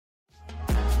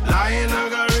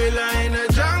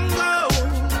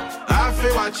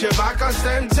watch your back and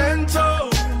stand 10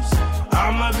 toes.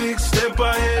 I'm a big step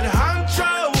ahead,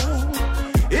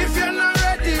 honcho. If you're not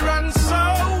ready, run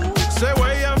so. Say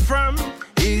where you're from,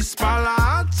 East Palo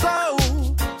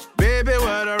Alto. Baby,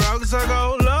 where the rugs are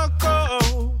go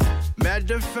loco.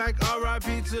 Matter of fact,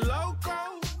 R.I.P. to loco.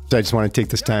 So I just want to take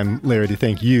this time, Larry, to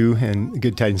thank you and the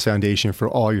Good Tidings Foundation for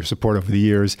all your support over the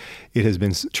years. It has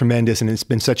been tremendous, and it's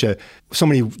been so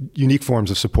many unique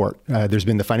forms of support. There's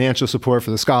been the financial support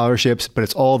for the scholarships, but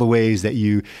it's all the ways that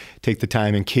you take the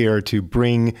time and care to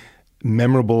bring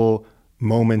memorable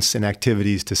moments and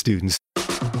activities to students.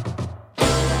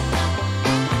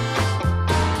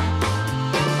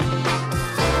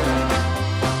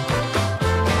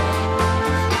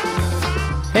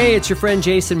 Hey, it's your friend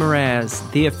Jason Mraz,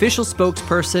 the official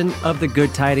spokesperson of the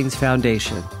Good Tidings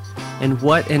Foundation. And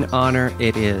what an honor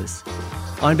it is.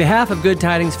 On behalf of Good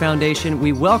Tidings Foundation,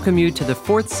 we welcome you to the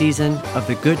 4th season of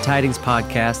the Good Tidings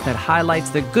Podcast that highlights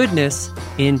the goodness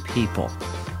in people.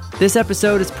 This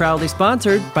episode is proudly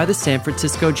sponsored by the San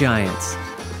Francisco Giants.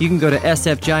 You can go to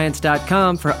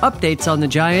sfgiants.com for updates on the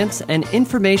Giants and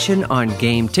information on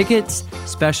game tickets,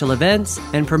 special events,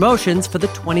 and promotions for the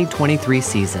 2023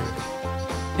 season.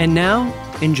 And now,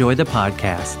 enjoy the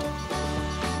podcast.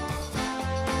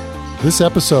 This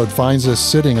episode finds us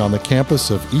sitting on the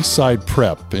campus of Eastside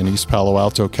Prep in East Palo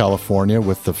Alto, California,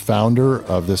 with the founder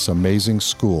of this amazing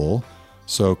school.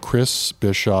 So, Chris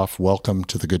Bischof, welcome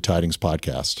to the Good Tidings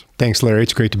Podcast. Thanks, Larry.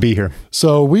 It's great to be here.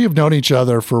 So, we have known each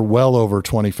other for well over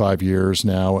 25 years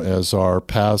now, as our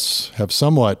paths have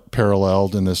somewhat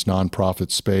paralleled in this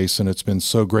nonprofit space, and it's been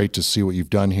so great to see what you've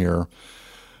done here.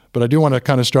 But I do want to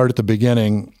kind of start at the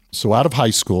beginning. So out of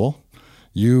high school,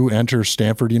 you enter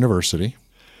Stanford University.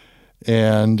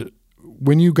 And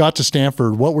when you got to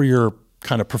Stanford, what were your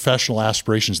kind of professional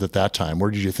aspirations at that time?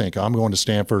 Where did you think, I'm going to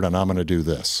Stanford and I'm going to do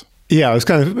this? Yeah, I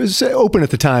was open at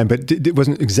the time, but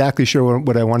wasn't exactly sure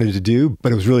what I wanted to do.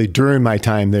 But it was really during my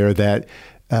time there that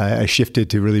I shifted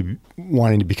to really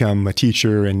wanting to become a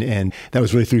teacher, and that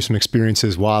was really through some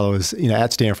experiences while I was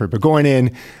at Stanford. But going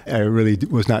in, I really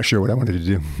was not sure what I wanted to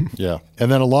do. Yeah. And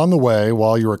then along the way,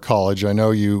 while you were at college, I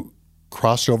know you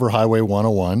crossed over Highway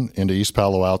 101 into East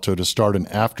Palo Alto to start an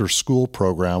after-school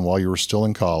program while you were still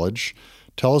in college.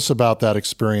 Tell us about that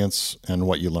experience and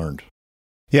what you learned.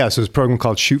 Yeah, so it's a program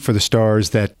called Shoot for the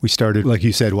Stars that we started, like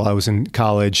you said, while I was in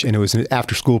college. And it was an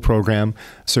after-school program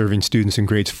serving students in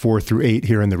grades 4 through 8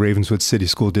 here in the Ravenswood City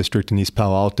School District in East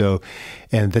Palo Alto.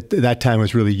 And that time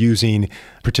was really using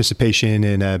participation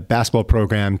in a basketball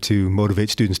program to motivate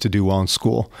students to do well in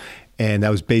school. And that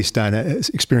was based on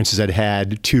experiences I'd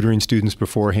had tutoring students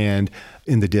beforehand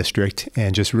in the district,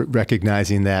 and just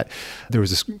recognizing that there was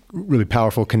this really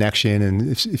powerful connection. And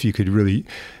if you could really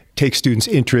take students'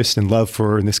 interest and love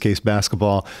for, in this case,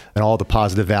 basketball, and all the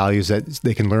positive values that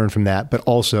they can learn from that, but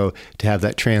also to have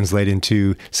that translate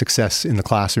into success in the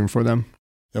classroom for them.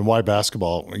 And why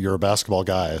basketball? You're a basketball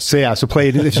guy.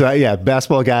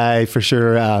 Basketball guy for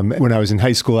sure. When I was in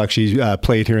high school, actually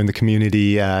played here in the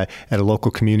community at a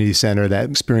local community center. That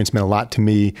experience meant a lot to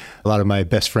me. A lot of my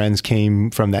best friends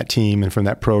came from that team and from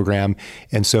that program.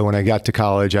 And so when I got to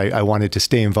college, I wanted to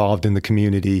stay involved in the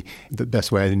community. The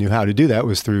best way I knew how to do that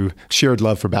was through shared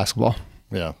love for basketball.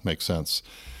 Yeah, makes sense.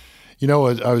 I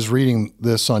was reading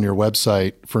this on your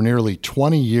website. For nearly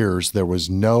 20 years, there was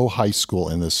no high school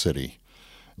in this city.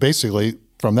 Basically,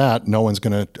 from that, no one's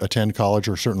going to attend college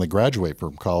or certainly graduate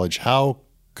from college. How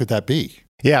could that be?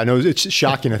 Yeah, no, it's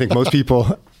shocking. I think most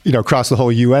people, across the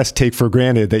whole U.S. take for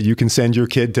granted that you can send your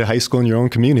kid to high school in your own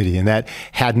community. And that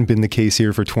hadn't been the case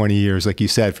here for 20 years, like you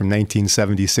said, from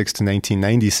 1976 to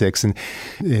 1996. And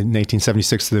in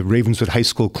 1976, the Ravenswood High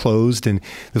School closed. And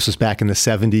this was back in the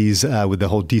 70s with the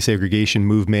whole desegregation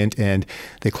movement. And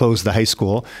they closed the high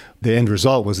school. The end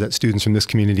result was that students from this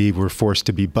community were forced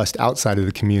to be bused outside of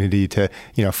the community to,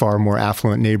 far more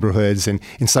affluent neighborhoods, and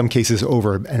in some cases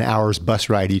over an hour's bus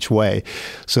ride each way.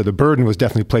 So the burden was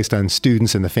definitely placed on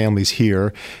students and the families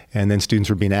here. And then students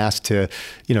were being asked to,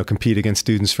 compete against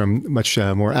students from much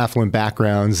more affluent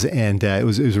backgrounds. And it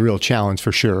was a real challenge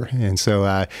for sure. And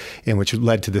so, and which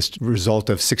led to this result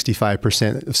of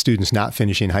 65% of students not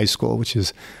finishing high school, which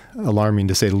is alarming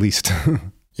to say the least.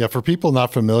 Yeah, for people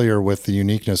not familiar with the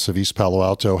uniqueness of East Palo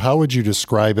Alto, how would you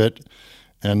describe it,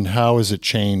 and how has it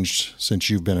changed since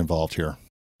you've been involved here?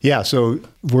 Yeah, so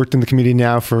worked in the community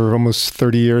now for almost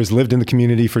 30 years, lived in the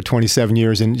community for 27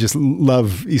 years, and just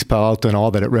love East Palo Alto and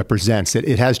all that it represents.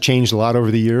 It has changed a lot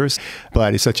over the years,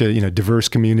 but it's such a diverse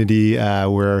community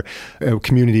where a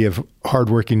community of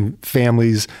hardworking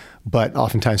families but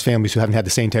oftentimes families who haven't had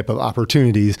the same type of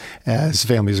opportunities as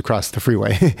families across the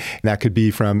freeway. That could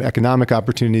be from economic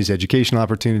opportunities, educational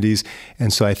opportunities.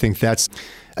 And so I think that's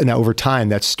now over time,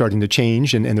 that's starting to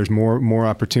change, and there's more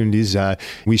opportunities.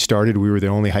 We were the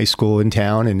only high school in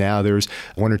town, and now there's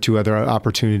one or two other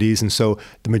opportunities. And so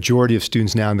the majority of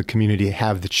students now in the community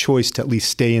have the choice to at least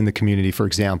stay in the community, for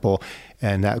example.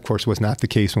 And that, of course, was not the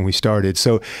case when we started.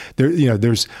 So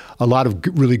there's a lot of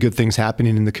really good things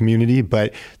happening in the community,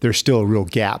 but there's still a real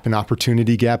gap, an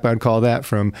opportunity gap, I'd call that,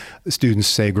 from students,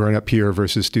 say, growing up here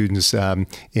versus students in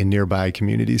nearby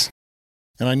communities.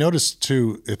 And I noticed,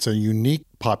 too, it's a unique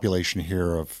population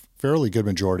here of fairly good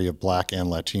majority of Black and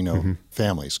Latino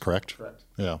families, correct? Correct.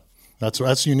 Yeah.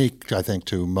 That's unique, I think,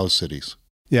 to most cities.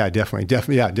 Yeah,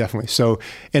 definitely. So,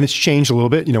 and it's changed a little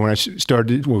bit. When we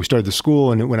started the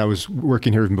school, and when I was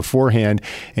working here even beforehand,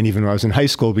 and even when I was in high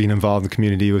school, being involved in the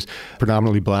community, it was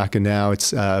predominantly Black, and now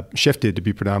it's shifted to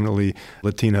be predominantly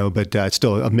Latino, but it's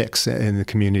still a mix in the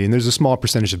community. And there's a small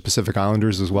percentage of Pacific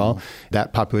Islanders as well.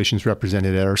 That population is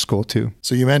represented at our school too.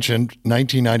 So you mentioned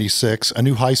 1996, a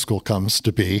new high school comes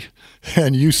to be,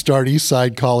 and you start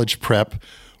Eastside College Prep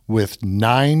with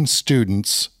 9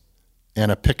 students and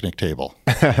a picnic table.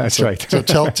 That's right. So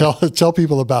tell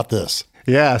people about this.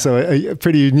 Yeah, so a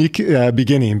pretty unique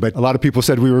beginning, but a lot of people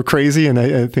said we were crazy, and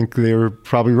I think they were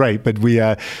probably right. But we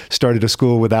started a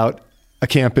school without a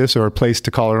campus or a place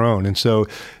to call our own. And so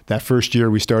that first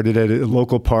year we started at a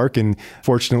local park, and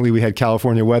fortunately we had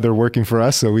California weather working for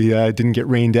us, so we didn't get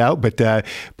rained out. But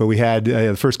we had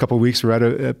the first couple of weeks we were at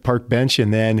a park bench,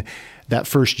 and then that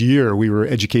first year we were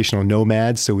educational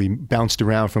nomads, so we bounced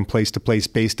around from place to place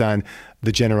based on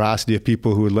the generosity of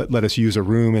people who would let us use a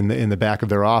room in the back of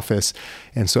their office,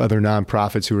 and so other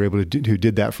nonprofits who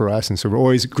did that for us, and so we're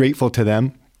always grateful to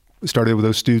them. We started with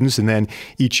those students, and then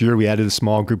each year we added a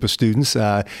small group of students.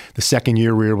 The second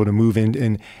year we were able to move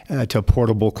in to a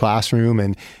portable classroom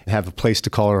and have a place to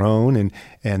call our own,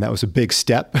 and that was a big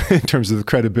step in terms of the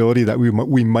credibility that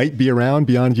we might be around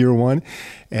beyond year one,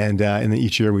 and then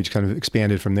each year we just kind of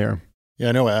expanded from there. Yeah,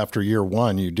 I know after year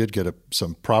one you did get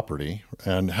some property,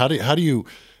 and how do you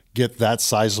get that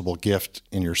sizable gift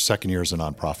in your second year as a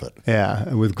nonprofit?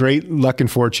 Yeah, with great luck and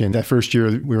fortune. That first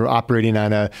year, we were operating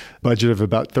on a budget of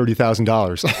about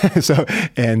 $30,000. So,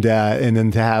 and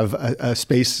then to have a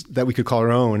space that we could call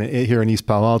our own here in East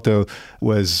Palo Alto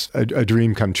was a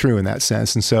dream come true in that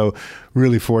sense. And so,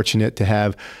 really fortunate to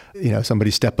have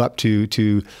somebody step up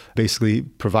to basically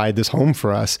provide this home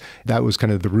for us. That was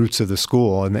kind of the roots of the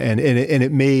school, and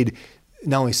it made,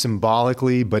 not only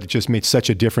symbolically, but it just made such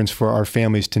a difference for our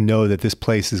families to know that this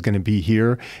place is going to be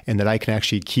here, and that I can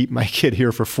actually keep my kid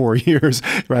here for 4 years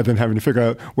rather than having to figure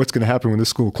out what's going to happen when the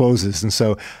school closes. And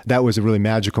so that was a really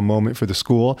magical moment for the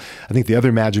school. I think the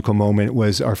other magical moment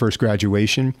was our first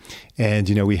graduation. And,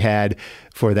 we had,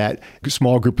 for that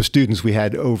small group of students, we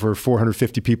had over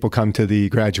 450 people come to the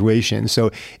graduation.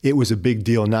 So it was a big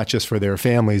deal, not just for their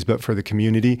families, but for the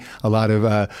community. A lot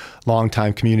of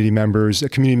longtime community members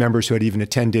who had even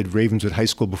attended Ravenswood High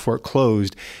School before it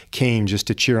closed, came just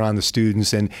to cheer on the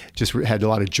students, and just had a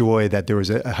lot of joy that there was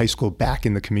a high school back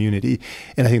in the community.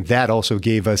 And I think that also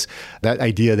gave us that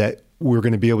idea that we're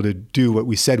going to be able to do what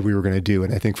we said we were going to do.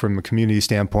 And I think from a community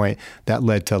standpoint, that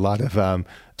led to a lot of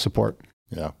support.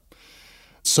 Yeah.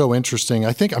 So interesting.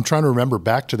 I think I'm trying to remember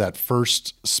back to that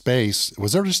first space.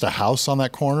 Was there just a house on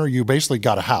that corner? You basically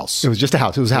got a house. It was just a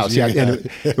house. It was a house. Yeah, and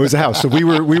it was a house. So we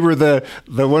were the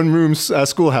one room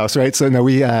schoolhouse, right? So no,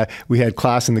 we had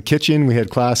class in the kitchen. We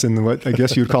had class in what I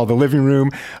guess you would call the living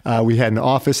room. We had an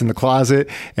office in the closet,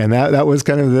 and that was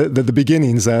kind of the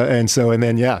beginnings. So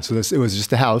it was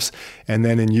just a house. And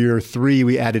then in year 3,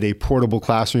 we added a portable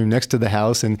classroom next to the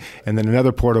house, and then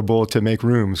another portable to make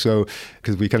room. So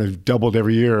because we kind of doubled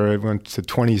every year. It went to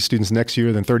 20 students next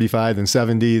year, then 35, then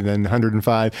 70, then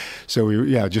 105. So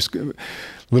we, just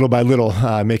little by little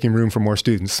making room for more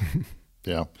students.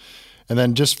 Yeah. And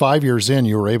then just 5 years in,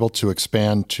 you were able to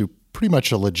expand to pretty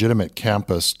much a legitimate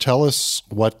campus. Tell us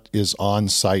what is on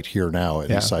site here now at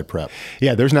Eastside Prep.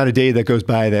 Yeah, there's not a day that goes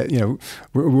by that,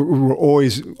 we're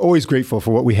always grateful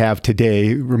for what we have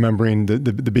today, remembering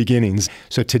the beginnings.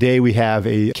 So today we have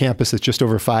a campus that's just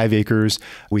over 5 acres.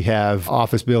 We have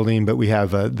office building, but we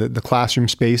have the classroom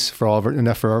space for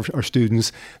enough for our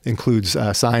students. It includes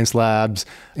science labs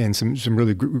and some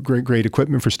really great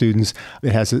equipment for students.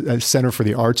 It has a center for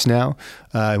the arts now.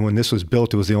 And when this was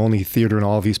built, it was the only theater in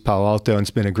all of East Palo Alto, and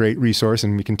it's been a great resource.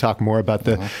 And we can talk more about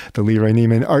the Leroy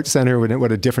Neiman Art Center,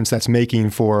 what a difference that's making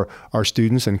for our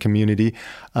students and community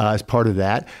as part of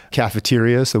that.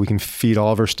 Cafeteria, so we can feed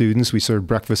all of our students. We serve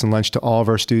breakfast and lunch to all of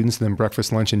our students, and then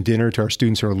breakfast, lunch, and dinner to our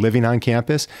students who are living on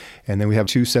campus. And then we have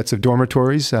 2 sets of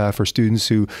dormitories for students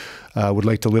who would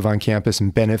like to live on campus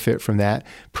and benefit from that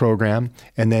program.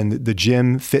 And then the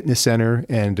gym, fitness center,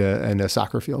 and a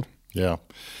soccer field. Yeah.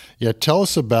 Tell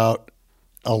us about,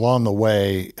 along the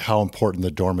way, how important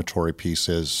the dormitory piece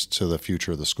is to the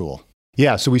future of the school.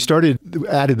 Yeah, so we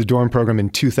added the dorm program in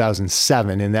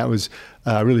 2007, and that was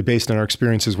really based on our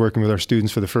experiences working with our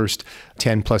students for the first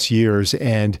 10 plus years,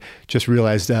 and just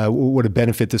realized what a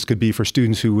benefit this could be for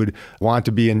students who would want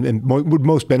to be and would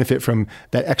most benefit from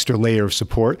that extra layer of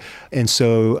support. And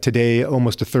so today,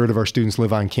 almost a third of our students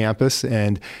live on campus,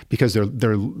 and because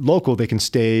they're local, they can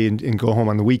stay and go home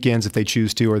on the weekends if they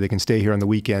choose to, or they can stay here on the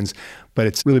weekends. But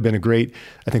it's really been a great,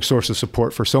 I think, source of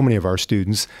support for so many of our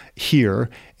students here,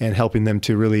 and helping them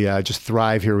to really just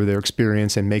thrive here with their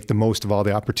experience and make the most of all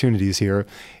the opportunities here.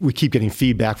 We keep getting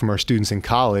feedback from our students in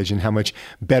college and how much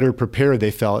better prepared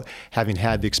they felt having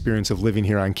had the experience of living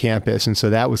here on campus. And so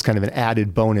that was kind of an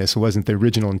added bonus. It wasn't the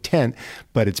original intent,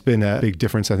 but it's been a big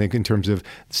difference, I think, in terms of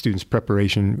students'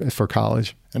 preparation for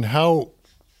college. And how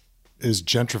is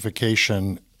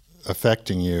gentrification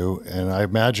affecting you? And I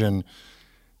imagine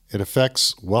it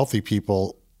affects wealthy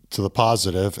people to the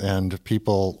positive, and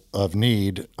people of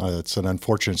need, it's an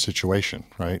unfortunate situation,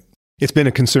 right? It's been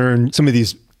a concern. Some of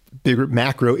these bigger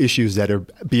macro issues that are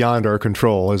beyond our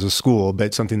control as a school,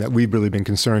 but something that we've really been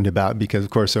concerned about because,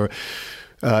 of course,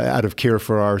 out of care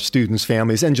for our students,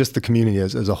 families, and just the community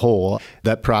as a whole.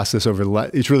 That process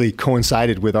it's really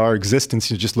coincided with our existence,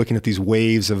 just looking at these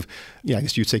waves of, I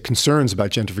guess you'd say, concerns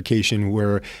about gentrification,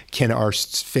 where can our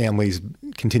families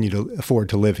continue to afford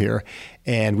to live here?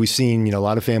 And we've seen, a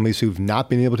lot of families who've not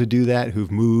been able to do that,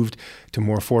 who've moved to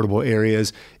more affordable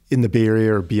areas in the Bay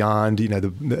Area or beyond,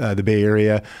 the Bay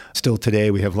Area. Still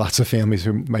today, we have lots of families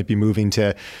who might be moving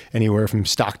to anywhere from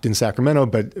Stockton,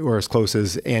 Sacramento, or as close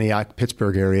as Antioch,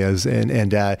 Pittsburgh areas. And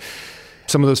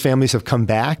some of those families have come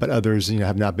back, but others,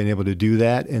 have not been able to do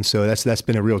that. And so that's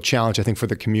been a real challenge, I think, for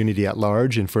the community at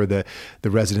large and for the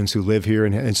residents who live here,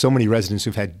 and so many residents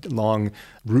who've had long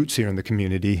roots here in the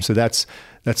community. So that's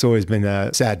always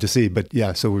been sad to see. But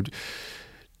yeah, so we're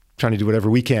trying to do whatever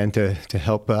we can to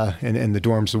help, and the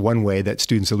dorms are one way that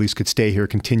students at least could stay here,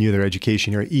 continue their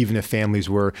education here, even if families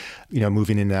were,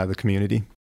 moving in and out of the community.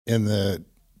 In the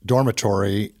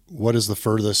dormitory, what is the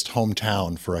furthest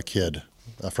hometown for a kid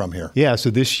from here? Yeah, so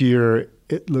this year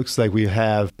it looks like we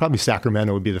have probably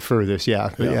Sacramento would be the furthest. Yeah.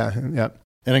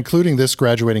 And including this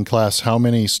graduating class, how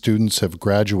many students have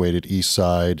graduated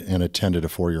Eastside and attended a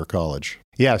 4-year college?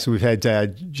 Yeah, so we've had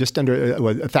just under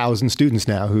 1,000 students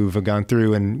now who've gone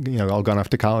through and all gone off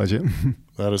to college.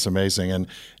 That is amazing, and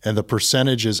the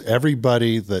percentage is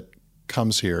everybody that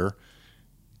comes here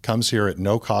at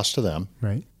no cost to them,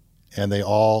 right? And they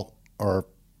all are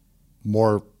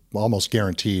almost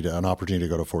guaranteed an opportunity to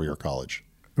go to a 4-year college.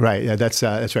 Right. Yeah, that's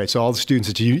right. So all the students,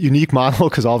 it's a unique model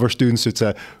because all of our students, it's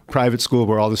a private school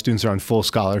where all the students are on full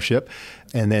scholarship.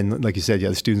 And then, like you said,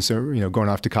 the students are, going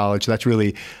off to college. So that's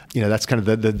really, that's kind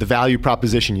of the value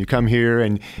proposition. You come here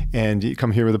and you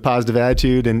come here with a positive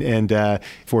attitude, and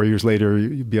 4 years later,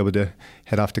 you'll be able to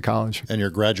head off to college. And your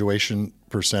graduation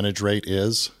percentage rate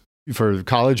is? For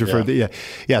college or for the,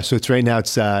 so it's right now,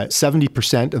 it's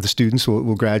 70% of the students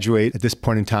will graduate at this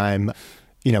point in time.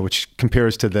 Which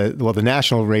compares to the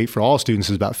national rate for all students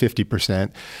is about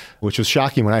 50%, which was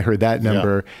shocking when I heard that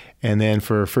number. Yeah. And then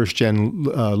for first-gen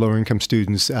lower income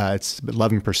students, it's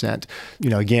 11%.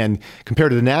 Again,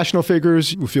 compared to the national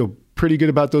figures, we feel pretty good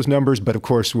about those numbers, but of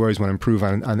course, we always want to improve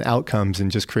on outcomes and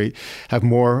just have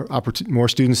more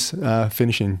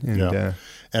finishing.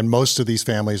 And most of these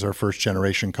families are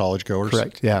first-generation college goers?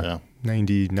 Correct, yeah.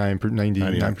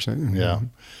 99%. Yeah.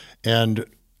 And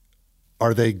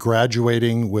are they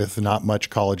graduating with not much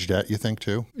college debt, you think,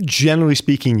 too? Generally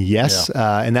speaking, yes.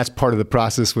 Yeah. And that's part of the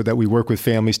process that we work with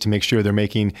families to make sure they're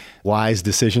making wise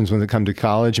decisions when they come to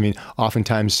college. I mean,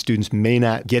 oftentimes students may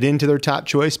not get into their top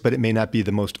choice, but it may not be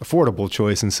the most affordable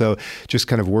choice. And so just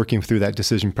kind of working through that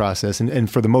decision process. And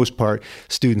for the most part,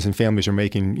 students and families are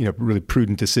making, really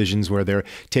prudent decisions where they're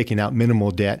taking out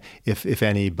minimal debt, if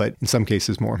any, but in some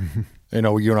cases more.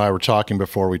 You and I were talking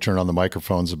before we turned on the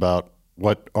microphones about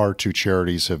what our two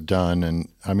charities have done. And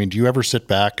I mean, do you ever sit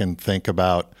back and think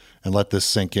about and let this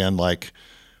sink in, like,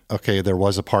 okay, there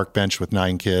was a park bench with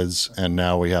 9 kids and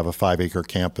now we have a 5-acre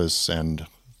campus and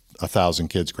 1,000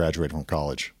 kids graduating from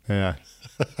college. Yeah.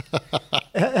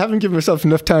 I haven't given myself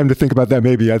enough time to think about that.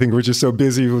 Maybe I think we're just so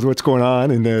busy with what's going on.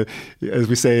 And as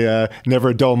we say, never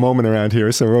a dull moment around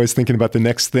here. So we're always thinking about the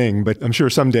next thing. But I'm sure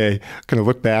someday kind of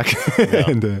look back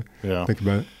and think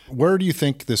about it. Where do you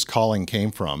think this calling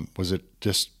came from? Was it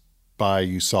just by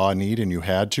you saw a need and you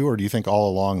had to? Or do you think all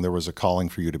along there was a calling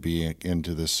for you to be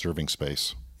into this serving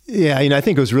space? Yeah, I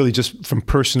think it was really just from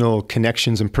personal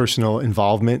connections and personal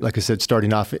involvement. Like I said,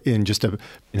 starting off in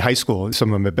high school,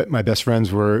 some of my best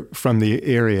friends were from the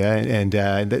area and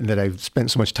that I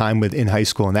spent so much time with in high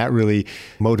school. And that really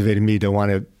motivated me to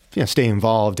want to stay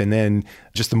involved. And then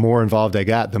just the more involved I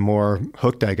got, the more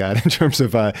hooked I got in terms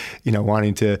of,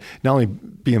 wanting to not only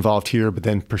be involved here, but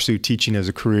then pursue teaching as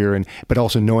a career, but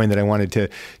also knowing that I wanted to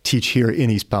teach here in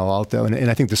East Palo Alto. And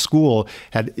I think the school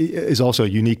is also a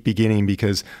unique beginning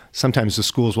because sometimes the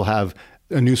schools will have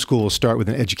a new school will start with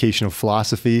an educational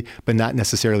philosophy, but not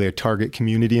necessarily a target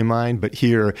community in mind. But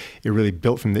here, it really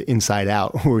built from the inside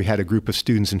out, where we had a group of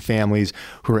students and families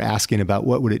who were asking about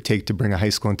what would it take to bring a high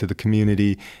school into the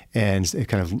community, and it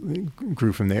kind of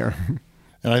grew from there.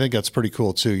 And I think that's pretty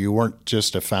cool, too. You weren't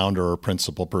just a founder or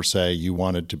principal per se. You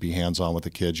wanted to be hands-on with the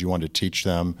kids. You wanted to teach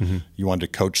them. Mm-hmm. You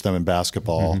wanted to coach them in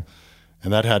basketball. Mm-hmm.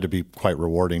 And that had to be quite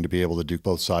rewarding to be able to do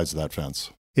both sides of that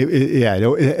fence.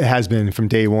 It has been from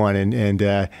day one, and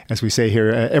as we say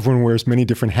here, everyone wears many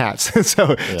different hats.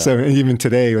 So even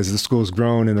today, as the school's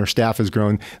grown and our staff has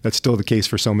grown, that's still the case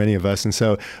for so many of us. And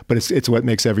so, but it's what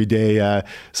makes every day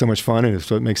so much fun, and it's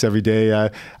what makes every day.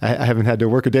 I haven't had to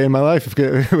work a day in my life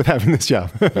with having this job.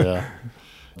 Yeah.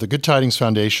 The Good Tidings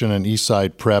Foundation and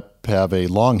Eastside Prep have a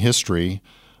long history.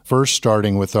 First,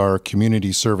 starting with our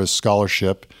community service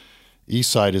scholarship.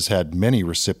 Eastside has had many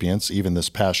recipients. Even this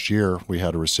past year, we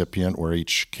had a recipient where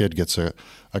each kid gets a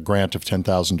grant of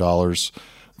 $10,000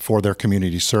 for their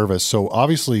community service. So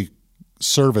obviously,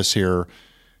 service here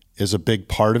is a big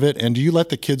part of it. And do you let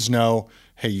the kids know,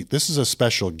 hey, this is a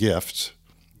special gift?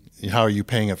 How are you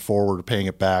paying it forward or paying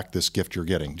it back, this gift you're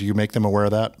getting? Do you make them aware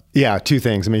of that? Yeah, two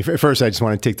things. I mean, first, I just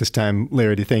want to take this time,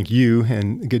 Larry, to thank you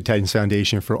and Good Tidings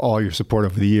Foundation for all your support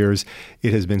over the years.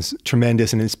 It has been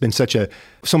tremendous, and it's been so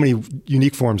many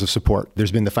unique forms of support.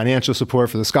 There's been the financial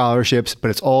support for the scholarships, but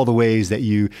it's all the ways that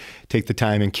you take the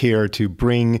time and care to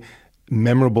bring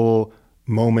memorable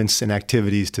moments and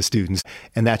activities to students.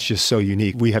 And that's just so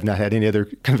unique. We have not had any other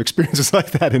kind of experiences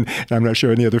like that. And I'm not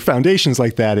sure any other foundations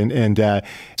like that. And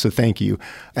so thank you.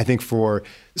 I think for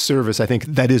service, I think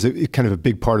that is kind of a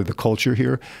big part of the culture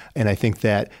here. And I think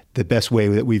that the best way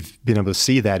that we've been able to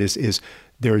see that is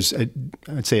there's,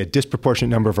 I'd say, a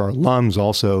disproportionate number of our alums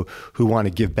also who want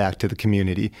to give back to the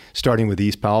community, starting with the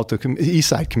East Palo Alto,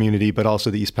 Eastside community, but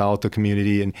also the East Palo Alto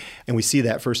community. And we see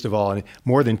that, first of all, and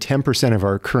more than 10% of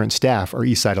our current staff are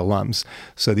Eastside alums.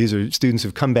 So these are students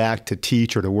who've come back to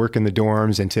teach or to work in the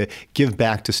dorms and to give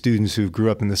back to students who grew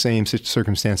up in the same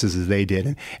circumstances as they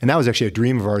did. And that was actually a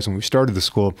dream of ours when we started the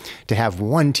school, to have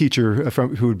one teacher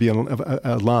who would be an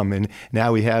alum. And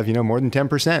now we have, more than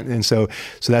 10%. And so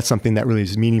that's something that really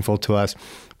is meaningful to us.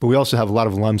 But we also have a lot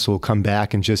of alums who will come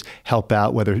back and just help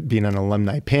out, whether it be on an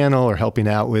alumni panel or helping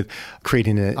out with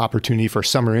creating an opportunity for a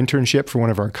summer internship for one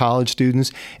of our college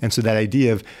students. And so that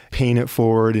idea of paying it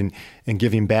forward and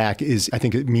giving back I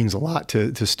think it means a lot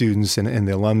to students and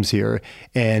the alums here.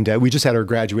 And we just had our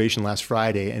graduation last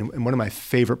Friday. And one of my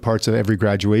favorite parts of every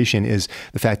graduation is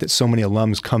the fact that so many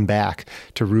alums come back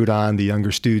to root on the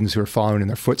younger students who are following in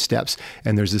their footsteps.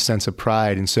 And there's this sense of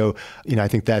pride. And so, I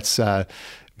think that's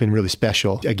been really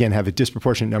special. Again, have a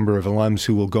disproportionate number of alums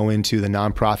who will go into the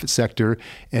nonprofit sector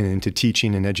and into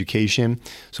teaching and education.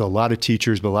 So a lot of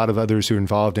teachers, but a lot of others who are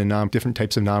involved in different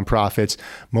types of nonprofits,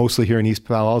 mostly here in East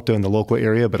Palo Alto in the local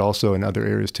area, but also in other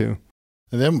areas too.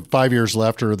 And then 5 years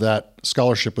after that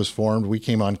scholarship was formed, we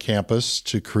came on campus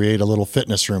to create a little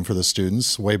fitness room for the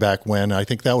students way back when. I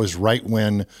think that was right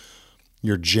when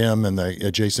your gym and the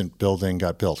adjacent building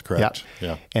got built, correct?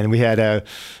 Yeah. And we had a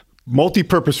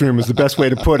multi-purpose room is the best way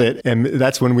to put it. And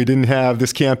that's when we didn't have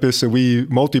this campus. So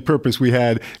multi-purpose, we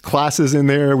had classes in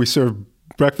there. We served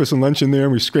breakfast and lunch in there.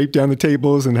 And we scraped down the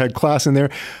tables and had class in there.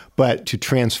 But to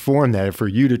transform that, for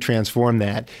you to transform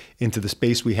that into the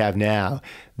space we have now,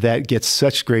 that gets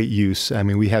such great use. I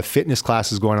mean, we have fitness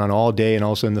classes going on all day and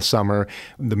also in the summer.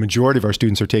 The majority of our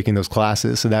students are taking those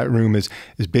classes. So that room is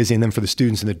busy. And then for the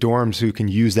students in the dorms who can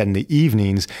use that in the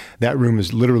evenings, that room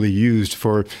is literally used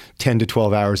for 10 to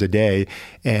 12 hours a day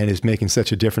and is making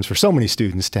such a difference for so many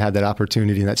students to have that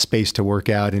opportunity and that space to work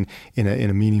out in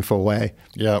a meaningful way.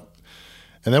 Yeah.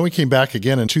 And then we came back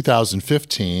again in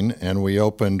 2015, and we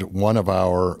opened one of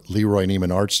our Leroy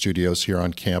Neiman Art Studios here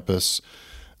on campus.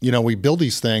 we build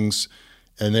these things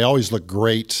and they always look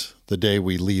great the day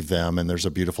we leave them, and there's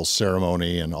a beautiful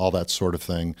ceremony and all that sort of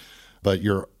thing. But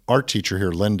your art teacher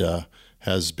here, Linda,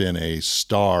 has been a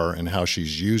star in how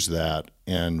she's used that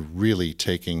and really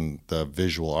taking the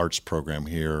visual arts program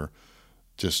here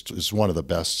just is one of the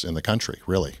best in the country,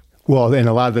 really. Well, and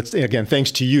a lot of that's, again,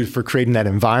 thanks to you for creating that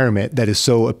environment that is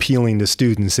so appealing to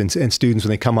students and students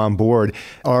when they come on board.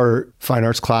 Our fine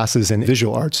arts classes and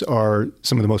visual arts are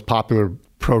some of the most popular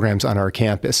programs on our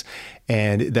campus.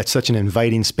 And that's such an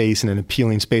inviting space and an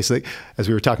appealing space. Like, as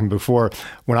we were talking before,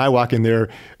 when I walk in there,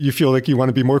 you feel like you want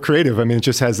to be more creative. I mean, it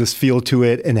just has this feel to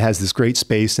it and has this great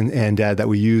space and that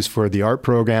we use for the art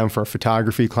program, for our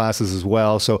photography classes as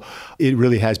well. So it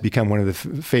really has become one of the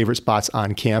favorite spots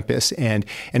on campus. And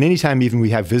anytime even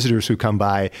we have visitors who come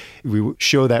by, we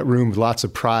show that room with lots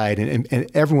of pride and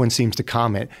everyone seems to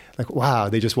comment like, wow,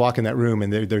 they just walk in that room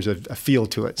and there's a feel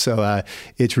to it. So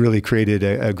it's really created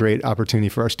a great opportunity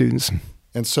for our students.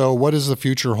 And so what does the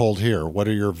future hold here? What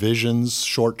are your visions,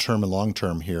 short-term and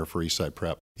long-term here for Eastside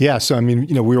Prep? Yeah, so I mean,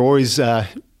 we're always,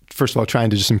 first of all, trying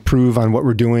to just improve on what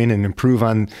we're doing and improve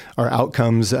on our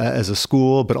outcomes as a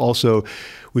school, but also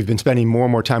we've been spending more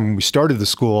and more time. When we started the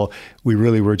school, we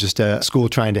really were just a school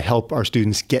trying to help our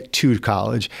students get to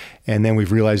college. And then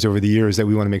we've realized over the years that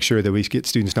we want to make sure that we get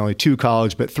students not only to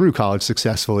college, but through college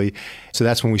successfully. So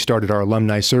that's when we started our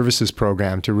alumni services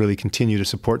program to really continue to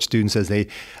support students as they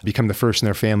become the first in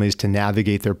their families to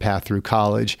navigate their path through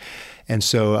college. And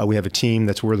so we have a team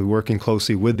that's really working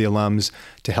closely with the alums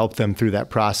to help them through that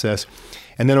process.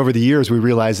 And then over the years, we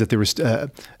realized that there was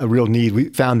a real need. We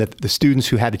found that the students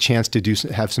who had a chance to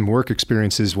have some work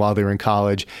experiences while they were in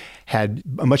college had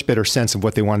a much better sense of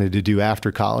what they wanted to do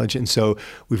after college. And so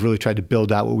we've really tried to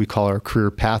build out what we call our Career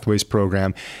Pathways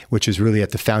program, which is really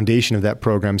at the foundation of that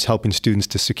program, is helping students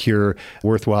to secure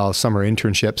worthwhile summer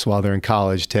internships while they're in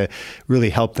college to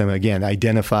really help them, again,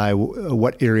 identify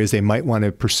what areas they might want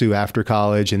to pursue after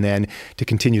college and then to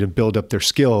continue to build up their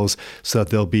skills so that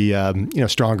they'll be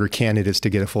stronger candidates to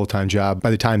get a full-time job by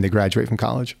the time they graduate from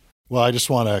college. Well, I just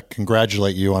want to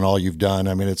congratulate you on all you've done.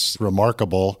 I mean, it's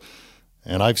remarkable.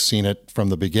 And I've seen it from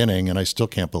the beginning, and I still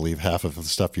can't believe half of the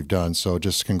stuff you've done. So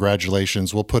just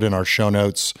congratulations. We'll put in our show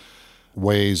notes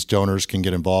ways donors can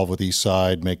get involved with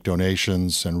Eastside, make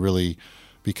donations, and really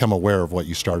become aware of what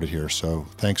you started here. So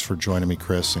thanks for joining me,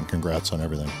 Chris, and congrats on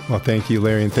everything. Well, thank you,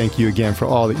 Larry, and thank you again for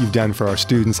all that you've done for our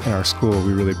students and our school.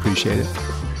 We really appreciate it.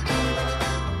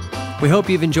 We hope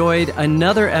you've enjoyed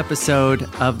another episode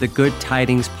of the Good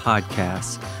Tidings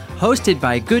Podcast, hosted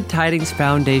by Good Tidings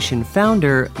Foundation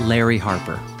founder Larry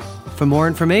Harper. For more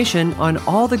information on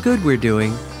all the good we're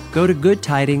doing, go to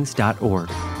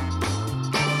goodtidings.org.